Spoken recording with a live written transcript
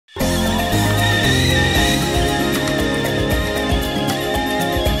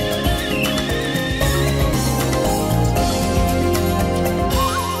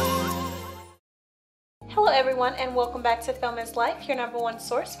and welcome back to Film is Life, your #1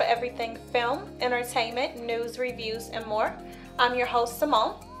 source for everything film, entertainment, news, reviews, and more. I'm your host,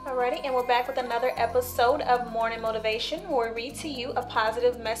 Simone. Alrighty, and we're back with another episode of Morning Motivation, where we read to you a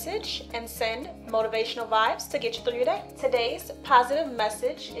positive message and send motivational vibes to get you through your day. Today's positive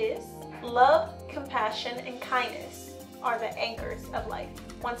message is love, compassion, and kindness are the anchors of life.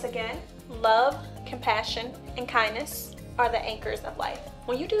 Once again, love, compassion, and kindness are the anchors of life.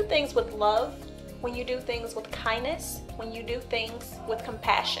 When you do things with love, when you do things with kindness, when you do things with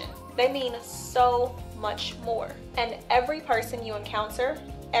compassion, they mean so much more. And every person you encounter,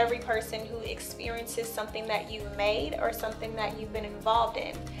 every person who experiences something that you made or something that you've been involved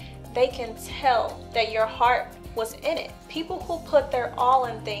in, they can tell that your heart was in it. People who put their all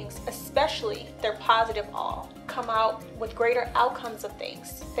in things, especially their positive all, come out with greater outcomes of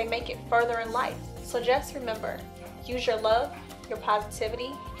things. They make it further in life. So just remember, use your love, your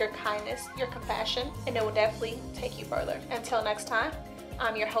positivity, your kindness, your compassion, and it will definitely take you further. Until next time,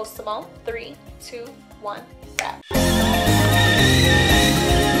 I'm your host, Simone. 3, 2, 1, wrap.